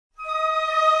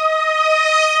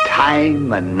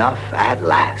time enough at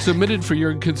last. Submitted for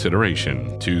your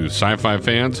consideration to sci-fi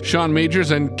fans Sean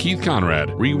Majors and Keith Conrad.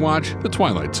 Rewatch The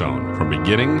Twilight Zone from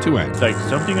beginning to end. It's like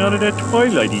something out of that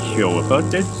Twilighty show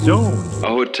about that zone. A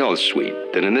hotel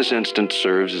suite that in this instance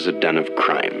serves as a den of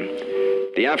crime.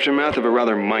 The aftermath of a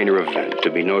rather minor event to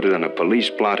be noted on a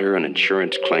police blotter, an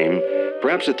insurance claim,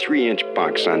 perhaps a 3-inch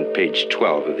box on page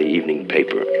 12 of the evening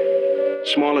paper.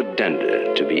 Small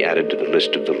addenda to be added to the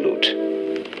list of the loot.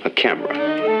 A camera.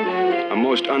 A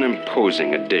most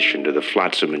unimposing addition to the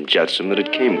flotsam and jetsam that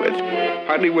it came with.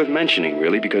 Hardly worth mentioning,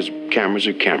 really, because cameras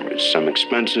are cameras. Some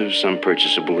expensive, some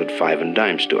purchasable at 5 and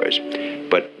dime stores.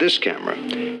 But this camera,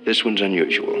 this one's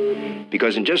unusual.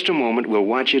 Because in just a moment, we'll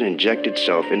watch it inject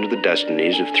itself into the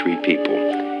destinies of 3 people.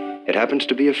 It happens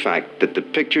to be a fact that the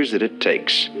pictures that it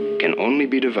takes can only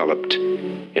be developed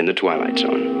in the Twilight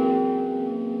Zone.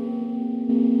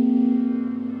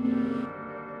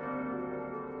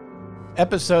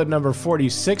 Episode number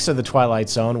 46 of The Twilight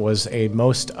Zone was A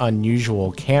Most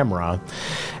Unusual Camera.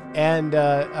 And,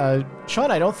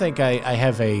 Sean, I don't think I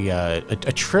have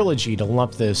a trilogy to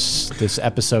lump this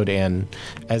episode in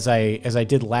as I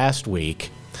did last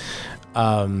week.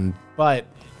 But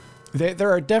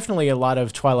there are definitely a lot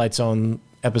of Twilight Zone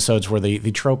episodes where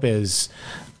the trope is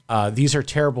these are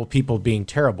terrible people being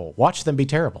terrible. Watch them be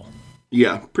terrible.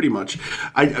 Yeah, pretty much.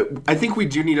 I think we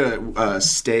do need to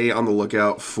stay on the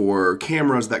lookout for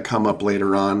cameras that come up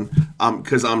later on,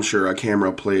 because I'm sure a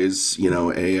camera plays,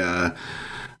 a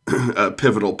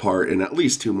pivotal part in at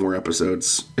least 2 more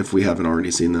episodes if we haven't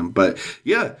already seen them. But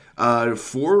yeah,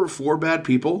 4 bad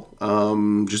people,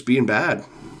 just being bad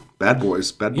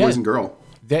boys and girl.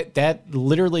 That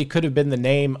literally could have been the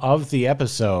name of the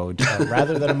episode,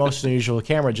 rather than A Most Unusual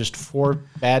Camera. Just 4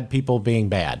 bad people being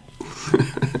bad.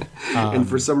 And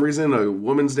for some reason, a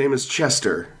woman's name is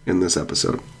Chester in this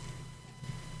episode.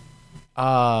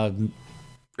 Oh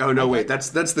no! Wait, that's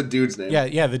the dude's name.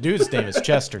 Yeah. The dude's name is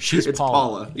Chester. She's it's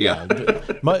Paula. Yeah.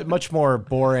 Much more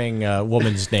boring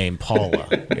woman's name, Paula.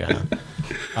 Yeah.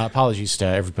 Apologies to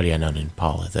everybody I know named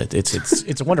Paula.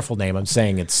 It's a wonderful name. I'm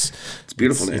saying it's a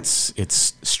beautiful name.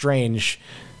 It's strange.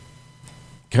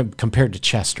 Compared to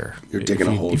Chester. You're digging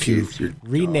a hole, Keith. You're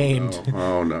renamed.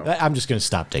 Oh, no. I'm just going to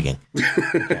stop digging.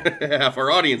 Half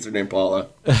our audience are named Paula.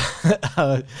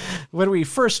 When we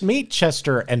first meet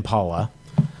Chester and Paula,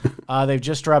 they've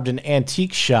just robbed an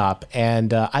antique shop,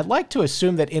 and I'd like to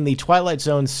assume that in the Twilight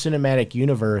Zone cinematic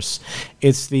universe,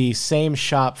 it's the same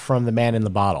shop from The Man in the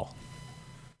Bottle.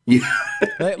 Yeah.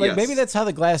 Yes. Maybe that's how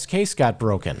the glass case got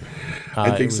broken.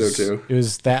 I think so, too. It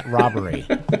was that robbery.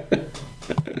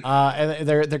 And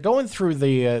they're going through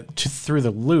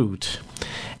the loot,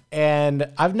 and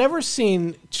I've never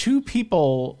seen 2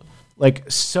 people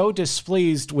so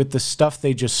displeased with the stuff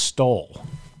they just stole.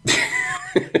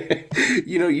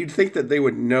 You'd think that they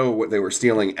would know what they were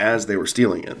stealing as they were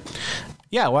stealing it.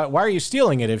 Yeah, why are you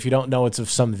stealing it if you don't know it's of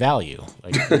some value?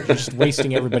 You're just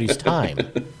wasting everybody's time.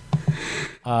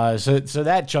 So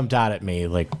that jumped out at me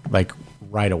like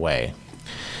right away.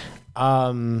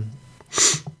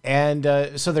 And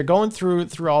so they're going through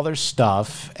all their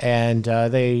stuff, and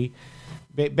they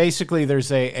basically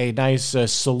there's a nice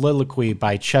soliloquy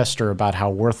by Chester about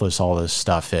how worthless all this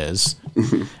stuff is,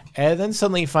 and then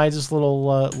suddenly he finds this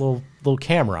little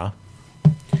camera,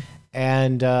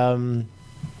 and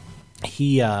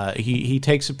he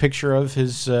takes a picture of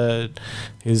his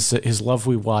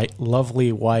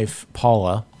lovely wife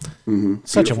Paula,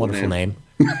 such a wonderful name.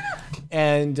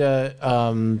 And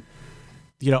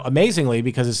amazingly,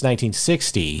 because it's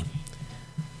 1960,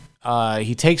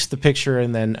 he takes the picture,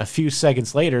 and then a few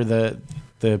seconds later,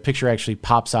 the picture actually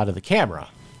pops out of the camera.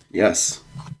 Yes.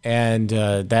 And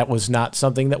that was not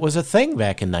something that was a thing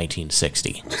back in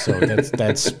 1960. So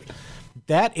that's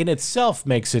that in itself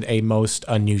makes it a most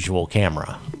unusual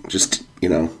camera. Just,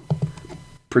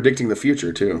 predicting the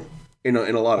future, too, in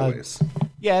a lot of ways.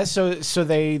 Yeah, so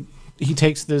he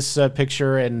takes this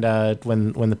picture, and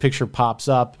when the picture pops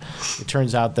up, it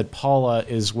turns out that Paula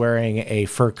is wearing a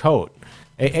fur coat,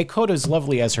 a coat as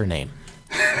lovely as her name.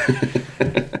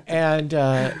 And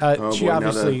she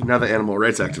obviously now the animal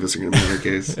rights activists are going to be in the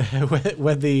case.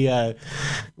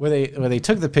 when they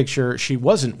took the picture, she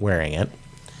wasn't wearing it,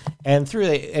 and through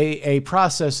a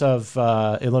process of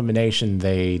elimination,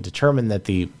 they determined that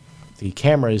the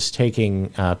camera is taking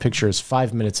pictures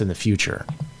 5 minutes in the future.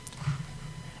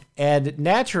 And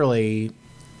naturally,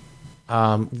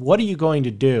 what are you going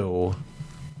to do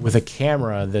with a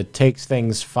camera that takes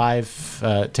pictures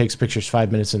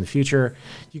 5 minutes in the future?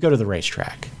 You go to the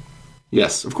racetrack.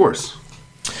 Yes, of course.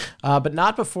 But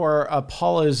not before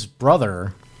Paula's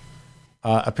brother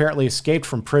apparently escaped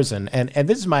from prison. And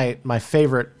this is my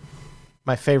favorite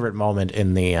my favorite moment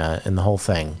in the whole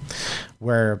thing,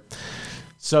 where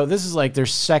so this is like their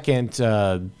second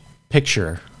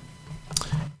picture,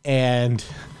 and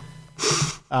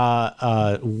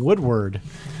Woodward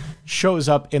shows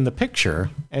up in the picture,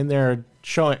 and they're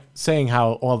saying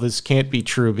how all this can't be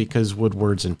true because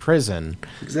Woodward's in prison.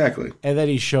 Exactly. And then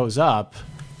he shows up,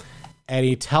 and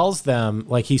he tells them,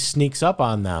 like he sneaks up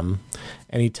on them,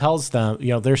 and he tells them,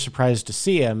 they're surprised to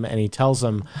see him, and he tells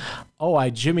them, "Oh, I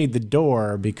jimmied the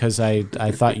door because I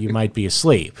thought you might be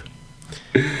asleep."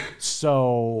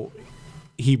 So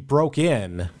he broke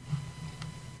in.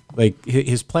 Like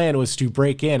his plan was to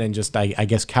break in and just, I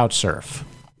guess, couch surf.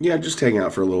 Yeah, just hang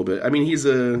out for a little bit. I mean, he's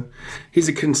a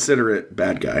considerate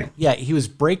bad guy. Yeah, he was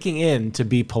breaking in to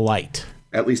be polite.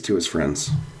 At least to his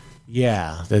friends.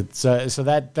 Yeah, that's so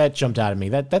that jumped out at me.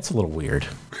 That's a little weird.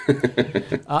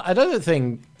 Another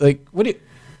thing, like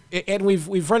and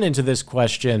we've run into this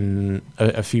question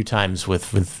a few times with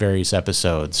various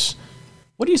episodes.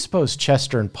 What do you suppose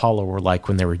Chester and Paula were like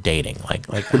when they were dating? Like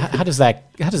how does that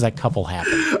couple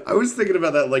happen? I was thinking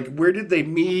about that. Like, where did they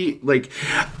meet? Like,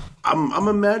 I'm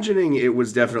imagining it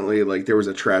was definitely like there was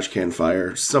a trash can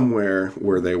fire somewhere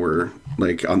where they were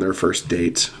like on their first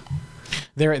date.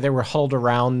 They were huddled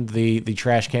around the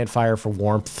trash can fire for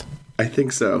warmth. I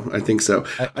think so. I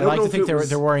like to think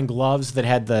they're wearing gloves that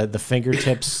had the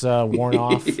fingertips worn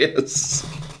off. Yes.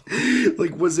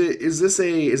 Like, is this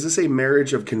a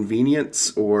marriage of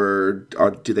convenience, or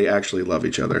do they actually love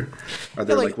each other? Are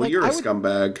they well, you're a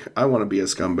scumbag. I want to be a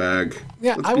scumbag.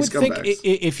 Yeah, I would think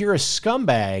if you're a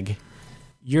scumbag,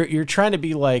 you're trying to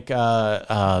be like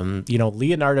Leonardo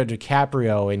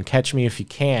DiCaprio in Catch Me If You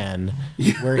Can,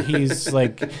 where he's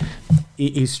like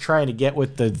he's trying to get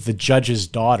with the judge's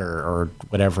daughter or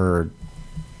whatever,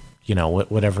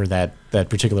 whatever that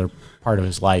particular part of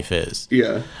his life is.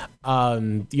 Yeah.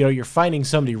 You're finding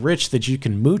somebody rich that you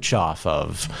can mooch off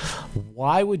of.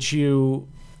 Why would you?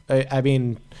 I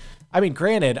mean,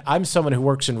 granted, I'm someone who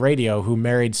works in radio who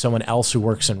married someone else who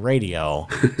works in radio,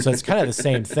 so it's kind of the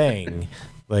same thing.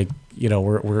 Like,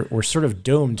 we're sort of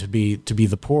doomed to be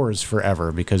the poors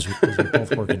forever because we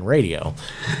both work in radio.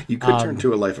 You could turn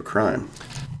to a life of crime.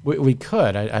 We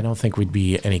could. I don't think we'd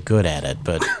be any good at it,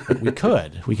 but we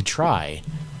could. We could try.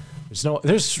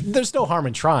 There's no harm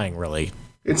in trying, really.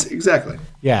 It's exactly.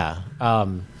 Yeah.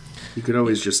 You could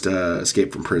always just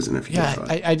escape from prison if you. Yeah,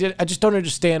 I just don't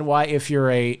understand why if you're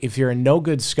a no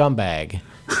good scumbag,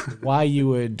 why you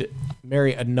would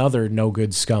marry another no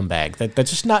good scumbag.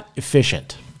 That's just not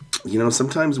efficient.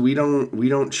 Sometimes we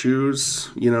don't choose.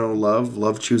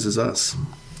 Love chooses us.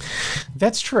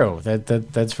 That's true.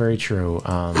 That's very true.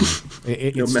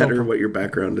 No matter what your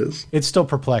background is, it still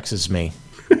perplexes me.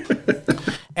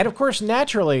 And of course,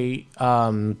 naturally,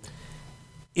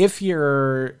 if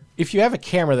you have a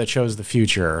camera that shows the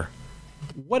future,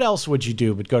 what else would you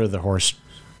do but go to the horse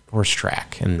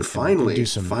track and do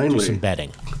some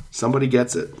betting? Somebody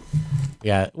gets it.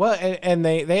 Yeah. Well, and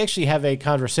they actually have a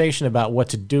conversation about what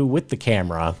to do with the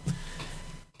camera.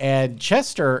 And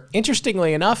Chester,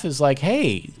 interestingly enough, is like,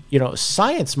 hey,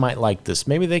 science might like this.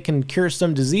 Maybe they can cure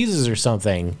some diseases or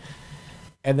something.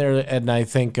 And I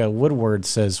think Woodward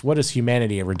says, "What has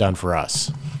humanity ever done for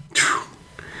us?"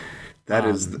 That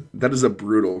is a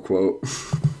brutal quote.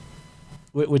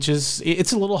 Which is,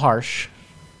 it's a little harsh.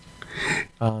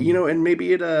 And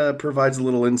maybe it provides a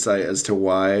little insight as to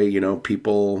why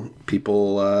people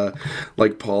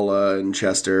like Paula and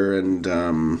Chester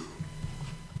and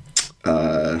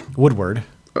Woodward.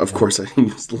 Of course, I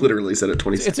literally said it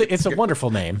 20 seconds. It's a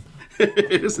wonderful name.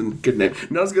 It is a good name.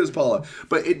 Not as good as Paula.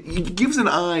 But it gives an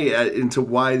eye into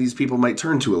why these people might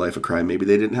turn to a life of crime. Maybe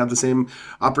they didn't have the same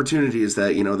opportunities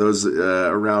that, those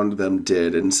around them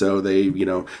did. And so they,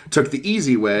 took the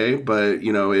easy way, but,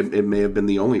 it may have been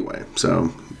the only way.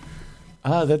 So...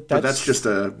 But that's just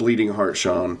a bleeding heart,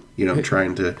 Sean,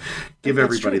 trying to give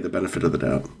everybody the benefit of the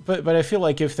doubt. But I feel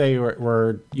like if they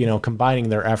were combining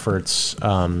their efforts,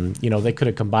 they could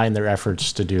have combined their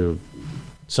efforts to do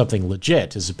something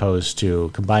legit as opposed to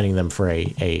combining them for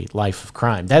a life of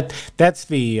crime. That's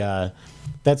the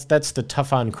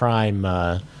tough on crime.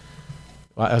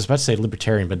 I was about to say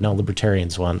libertarian, but no,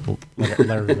 libertarians want let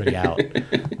everybody out.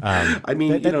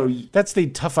 That's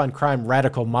the tough on crime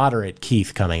radical moderate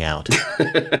Keith coming out.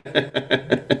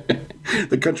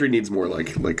 The country needs more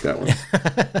like that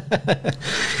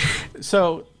one.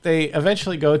 So they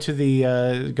eventually go to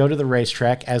the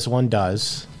racetrack, as one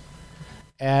does,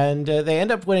 and they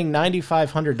end up winning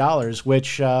 $9,500,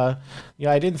 which I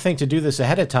didn't think to do this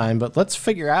ahead of time, but let's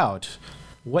figure out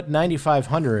what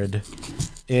 $9,500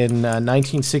 in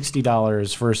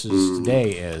 $1960 versus today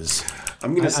is.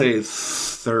 I'm going to say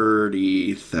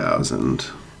 30,000.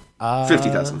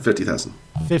 50,000. 50,000.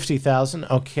 50,000.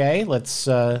 Okay, let's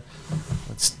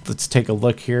take a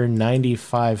look here.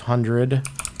 9,500.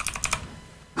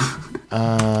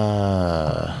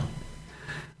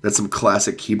 That's some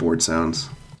classic keyboard sounds.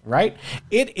 Right?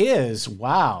 It is.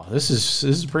 Wow. This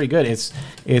is pretty good. It's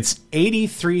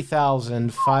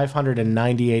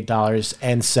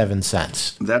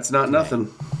 $83,598.07. That's not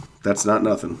nothing. That's not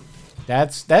nothing.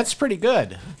 That's pretty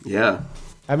good. Yeah.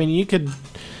 I mean, you could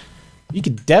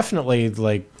definitely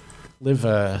like live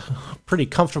a pretty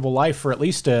comfortable life for at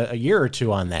least a year or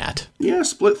two on that. Yeah,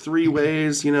 split 3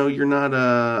 ways. You know, you're not.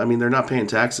 I mean, they're not paying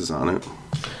taxes on it.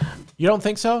 You don't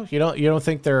think so? You don't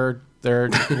think they're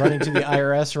running to the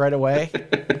IRS right away?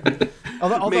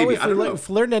 Although Maybe, if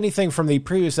we learned anything from the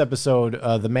previous episode,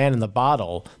 The Man in the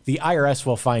Bottle, the IRS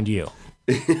will find you.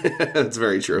 That's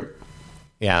very true.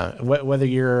 Yeah, whether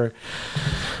you're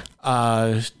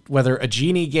whether a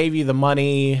genie gave you the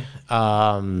money,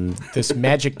 this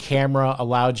magic camera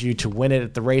allowed you to win it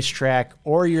at the racetrack,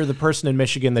 or you're the person in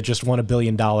Michigan that just won $1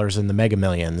 billion in the Mega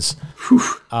Millions.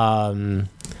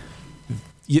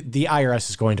 The IRS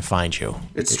is going to find you.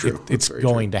 It's true. It's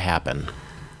going to happen.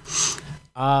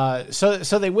 So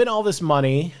they win all this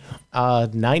money,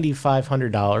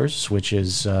 $9,500, which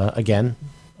is again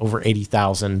over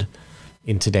 80,000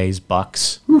 in today's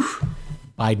bucks,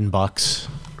 Biden bucks,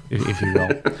 if you will.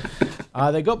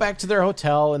 They go back to their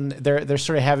hotel and they're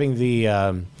sort of having the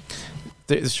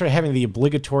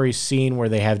obligatory scene where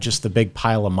they have just the big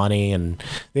pile of money, and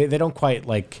they don't quite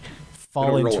like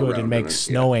fall into it and make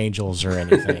snow angels or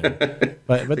anything,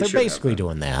 but they're basically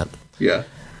doing that. Yeah.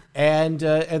 And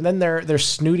then their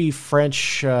snooty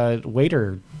French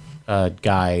waiter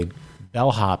guy,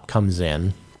 Bellhop, comes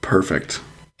in. Perfect.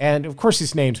 And of course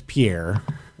his name's Pierre,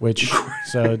 which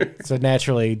so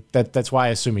naturally that's why I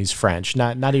assume he's French.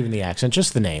 Not even the accent,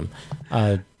 just the name.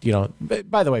 By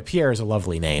the way, Pierre is a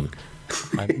lovely name.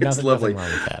 It's lovely. Nothing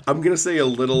wrong with that. I'm gonna say a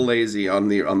little lazy on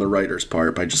the writer's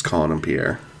part by just calling him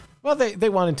Pierre. Well, they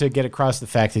wanted to get across the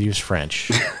fact that he was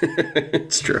French.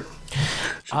 It's true.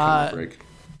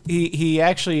 He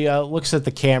actually looks at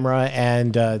the camera,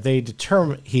 and they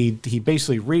determine he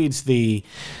basically reads the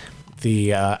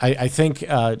I think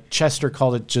Chester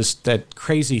called it just that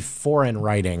crazy foreign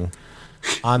writing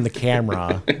on the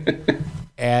camera.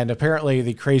 And apparently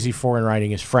the crazy foreign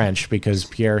writing is French, because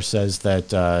Pierre says that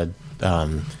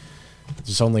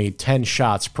there's only 10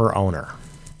 shots per owner.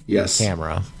 Yes.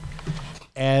 Camera.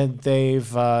 And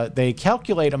they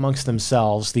calculate amongst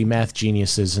themselves, the math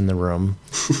geniuses in the room,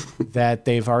 that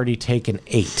they've already taken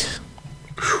 8.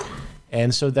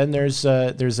 And so then there's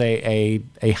a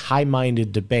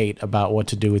high-minded debate about what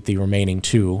to do with the remaining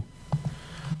 2.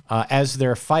 As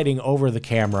they're fighting over the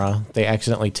camera, they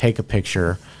accidentally take a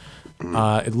picture.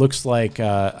 It looks like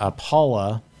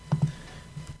Paula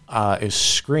is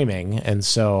screaming, and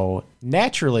so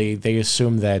naturally they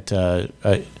assume that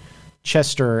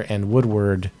Chester and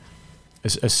Woodward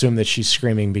assume that she's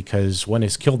screaming because one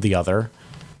has killed the other.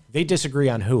 They disagree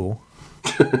on who.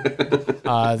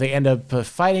 They end up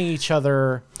fighting each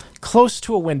other close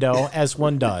to a window, as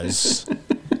one does.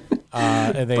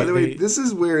 By the way, this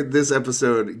is where this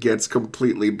episode gets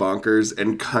completely bonkers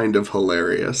and kind of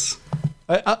hilarious.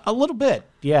 A little bit,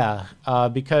 yeah,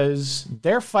 because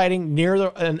they're fighting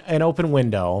near an open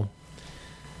window,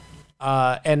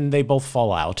 and they both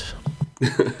fall out.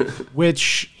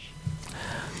 Which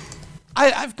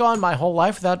I've gone my whole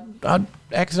life without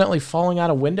accidentally falling out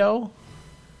a window.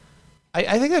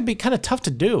 I think that'd be kind of tough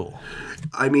to do.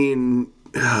 I mean,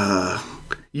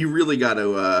 you really got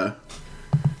to.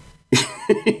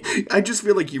 I just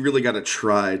feel like you really got to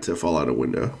try to fall out a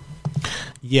window.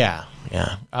 Yeah.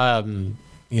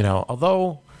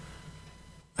 Although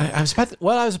I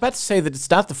was about to say that it's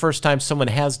not the first time someone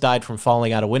has died from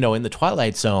falling out a window in the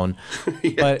Twilight Zone,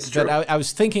 but I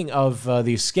was thinking of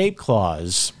the escape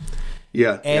clause.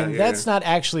 Yeah, and that's not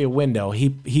actually a window.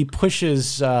 He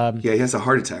pushes. He has a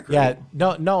heart attack. Right?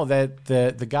 Yeah, no. That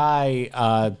the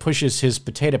guy pushes his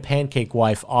potato pancake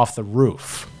wife off the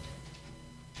roof.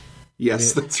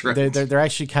 Yes, that's right. They're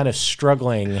actually kind of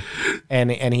struggling,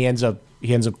 and he ends up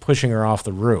pushing her off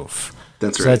the roof.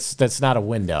 That's right. That's not a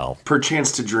window.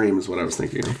 Perchance to Dream is what I was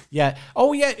thinking. Yeah.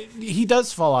 Oh, yeah. He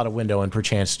does fall out a window in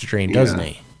Perchance to Dream, doesn't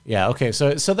he? Yeah. Okay.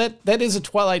 So that is a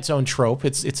Twilight Zone trope.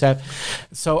 It's that.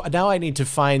 So now I need to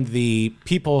find the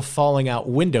people falling out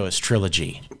windows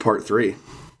trilogy. Part 3.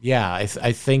 Yeah. I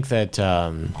think that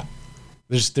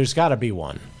there's got to be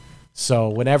one. So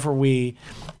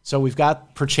we've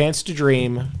got Perchance to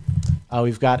Dream.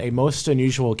 We've got a most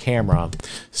unusual camera.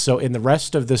 So in the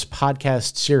rest of this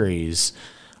podcast series,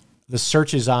 the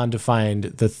search is on to find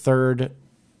the third,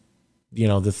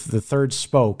 the third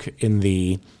spoke in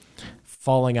the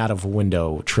falling out of a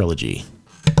window trilogy.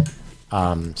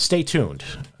 Stay tuned.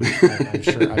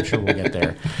 I'm sure we'll get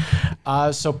there.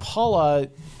 So Paula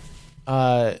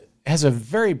has a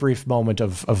very brief moment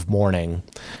of mourning,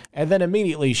 and then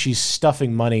immediately she's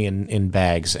stuffing money in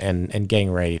bags and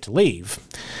getting ready to leave.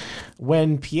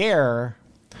 When Pierre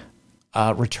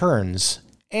returns,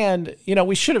 and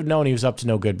we should have known he was up to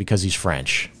no good because he's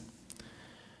French.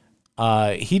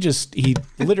 He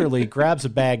literally grabs a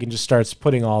bag and just starts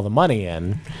putting all the money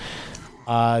in.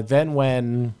 Then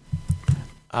when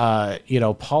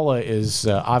Paula is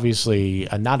obviously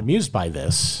not amused by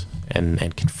this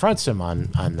and confronts him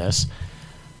on this,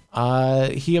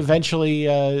 she eventually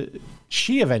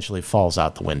falls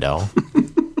out the window.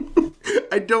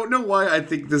 I don't know why I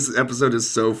think this episode is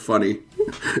so funny.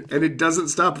 And it doesn't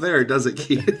stop there, does it,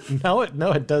 Keith? No,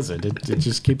 it doesn't. It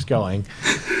just keeps going.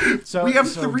 So we have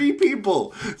three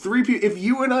people. If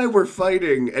you and I were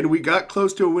fighting and we got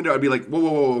close to a window, I'd be like,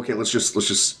 whoa, okay, let's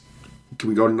just. Can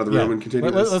we go in another room and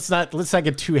continue this? Let's not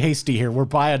get too hasty here. We're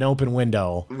by an open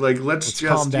window. Let's just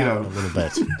calm down a little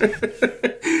bit.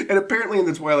 And apparently in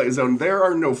the Twilight Zone, there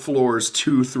are no floors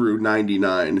 2 through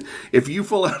 99. If you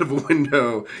fall out of a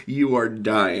window, you are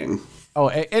dying. Oh,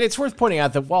 and it's worth pointing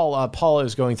out that while Paula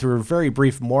is going through a very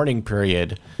brief mourning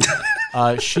period,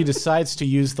 she decides to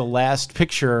use the last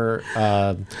picture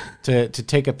to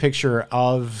take a picture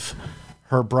of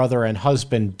her brother and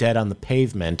husband dead on the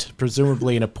pavement,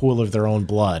 presumably in a pool of their own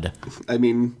blood. I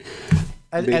mean,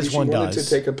 maybe as she one wanted does.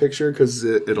 to take a picture because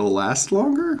it'll last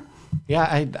longer?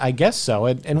 Yeah, I guess so.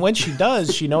 And when she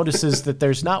does, she notices that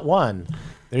there's not one,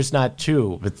 there's not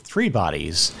two, but 3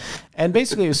 bodies. And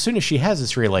basically, as soon as she has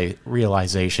this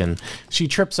realization, she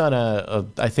trips on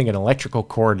I think an electrical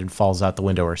cord and falls out the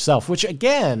window herself, which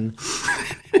again,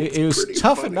 it was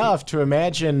tough funny enough to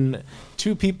imagine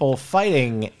 2 people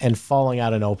fighting and falling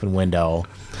out an open window.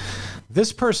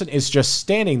 This person is just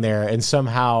standing there, and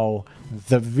somehow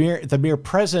the mere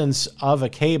presence of a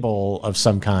cable of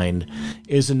some kind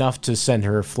is enough to send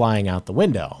her flying out the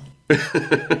window.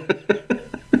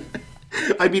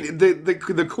 I mean,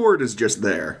 the cord is just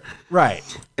there. Right.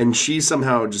 And she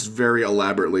somehow just very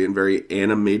elaborately and very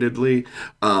animatedly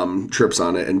trips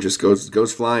on it and just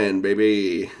goes flying,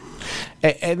 baby.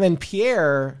 And then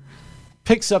Pierre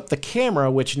picks up the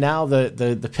camera, which now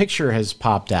the picture has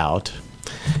popped out.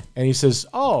 And he says,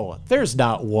 oh, there's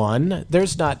not 1,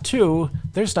 there's not 2,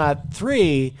 there's not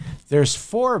 3, there's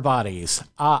 4 bodies.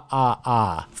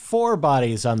 4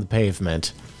 bodies on the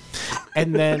pavement.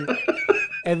 And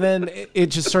then it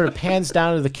just sort of pans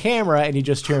down to the camera, and you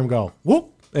just hear him go,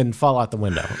 whoop, and fall out the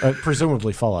window,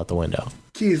 presumably fall out the window.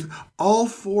 Keith, all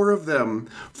 4 of them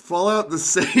fall out the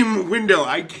same window.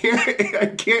 I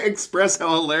can't express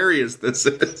how hilarious this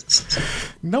is.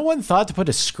 No one thought to put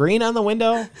a screen on the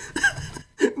window?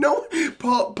 No,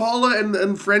 Paula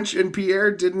and French and Pierre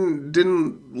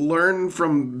didn't learn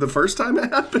from the first time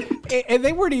it happened. And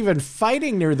they weren't even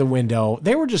fighting near the window.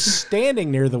 They were just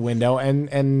standing near the window,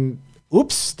 and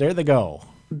oops, there they go.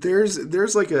 There's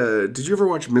like did you ever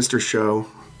watch Mr. Show?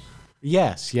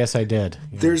 Yes, I did.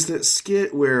 Yeah. There's that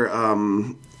skit where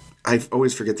I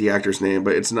always forget the actor's name,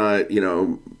 but it's not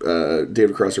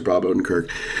David Cross or Bob Odenkirk.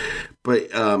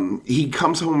 But he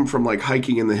comes home from like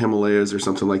hiking in the Himalayas or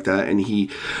something like that, and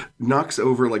he knocks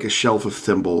over like a shelf of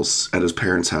thimbles at his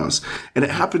parents' house. And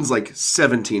it happens like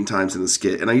 17 times in the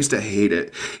skit, and I used to hate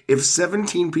it. If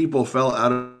 17 people fell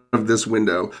out of this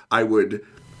window, I would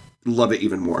love it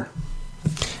even more.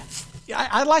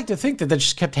 I like to think that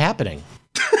just kept happening.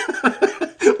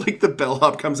 Like the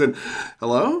bellhop comes in,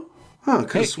 hello? Huh,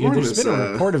 there's been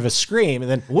a report of a scream,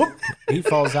 and then whoop, he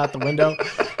falls out the window.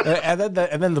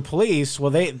 And then the police,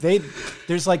 well, they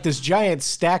there's like this giant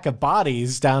stack of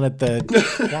bodies down at the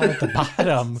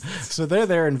bottom. So they're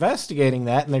there investigating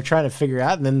that, and they're trying to figure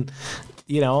out. And then,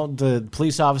 the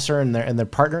police officer and their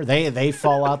partner, they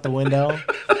fall out the window.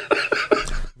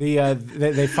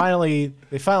 They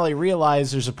finally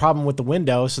realize there's a problem with the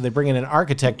window, so they bring in an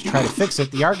architect to try to fix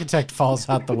it. The architect falls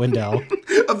out the window.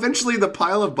 Eventually, the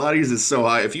pile of bodies is so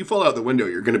high, if you fall out the window,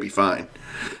 you're going to be fine.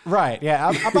 Right.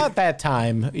 Yeah. About that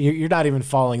time, you're not even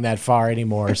falling that far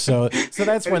anymore. So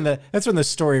that's when the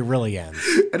story really ends.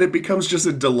 And it becomes just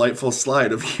a delightful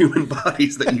slide of human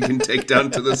bodies that you can take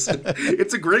down to this.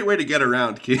 It's a great way to get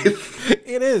around, Keith.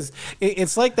 It is.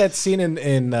 It's like that scene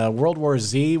in World War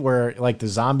Z where like the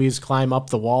zombies climb up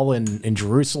the wall in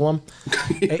Jerusalem.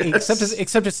 Yes.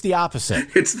 Except it's the opposite.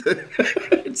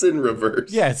 It's It's in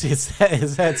reverse. Yeah, it's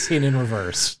that scene in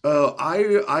reverse.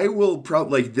 I will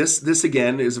probably like this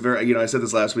again is a very, I said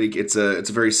this last week. It's a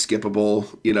very skippable,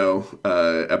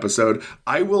 episode.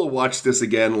 I will watch this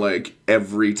again like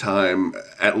every time,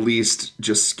 at least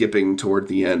just skipping toward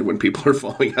the end when people are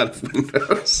falling out of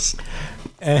windows.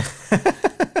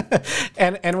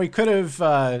 And we could have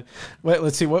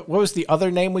let's see, what was the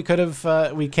other name we could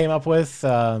have we came up with?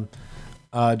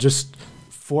 Just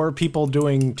 4 people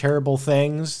doing terrible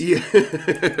things. Yeah.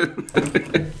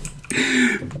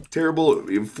 Terrible.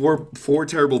 Four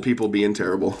terrible people being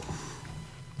terrible.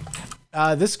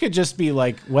 This could just be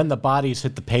like when the bodies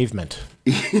hit the pavement.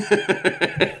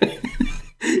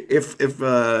 If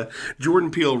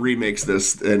Jordan Peele remakes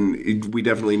this, then we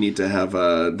definitely need to have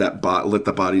that let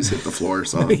the bodies hit the floor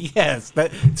song. Yes,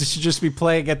 this should just be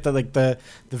playing at the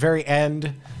very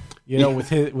end. With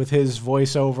his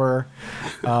voiceover.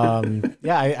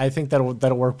 I think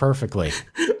that'll work perfectly.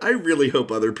 I really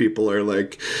hope other people are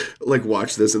like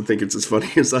watch this and think it's as funny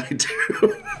as I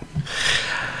do.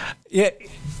 Yeah.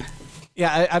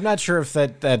 I'm not sure if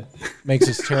that makes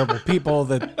us terrible people.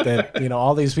 That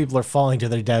all these people are falling to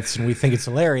their deaths and we think it's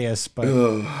hilarious. But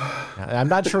I'm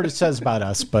not sure what it says about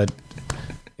us. But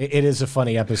it is a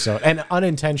funny episode, an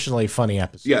unintentionally funny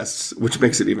episode. Yes, which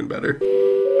makes it even better.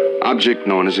 Object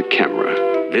known as a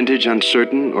camera. Vintage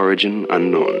uncertain, origin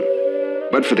unknown.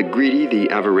 But for the greedy,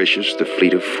 the avaricious, the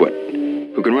fleet of foot,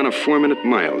 who can run a 4-minute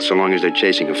mile so long as they're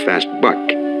chasing a fast buck,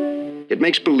 it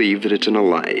makes believe that it's in a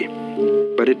lie.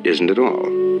 But it isn't at all.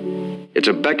 It's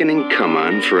a beckoning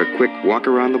come-on for a quick walk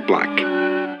around the block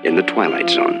in the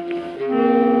Twilight Zone.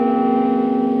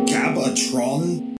 Gabatron?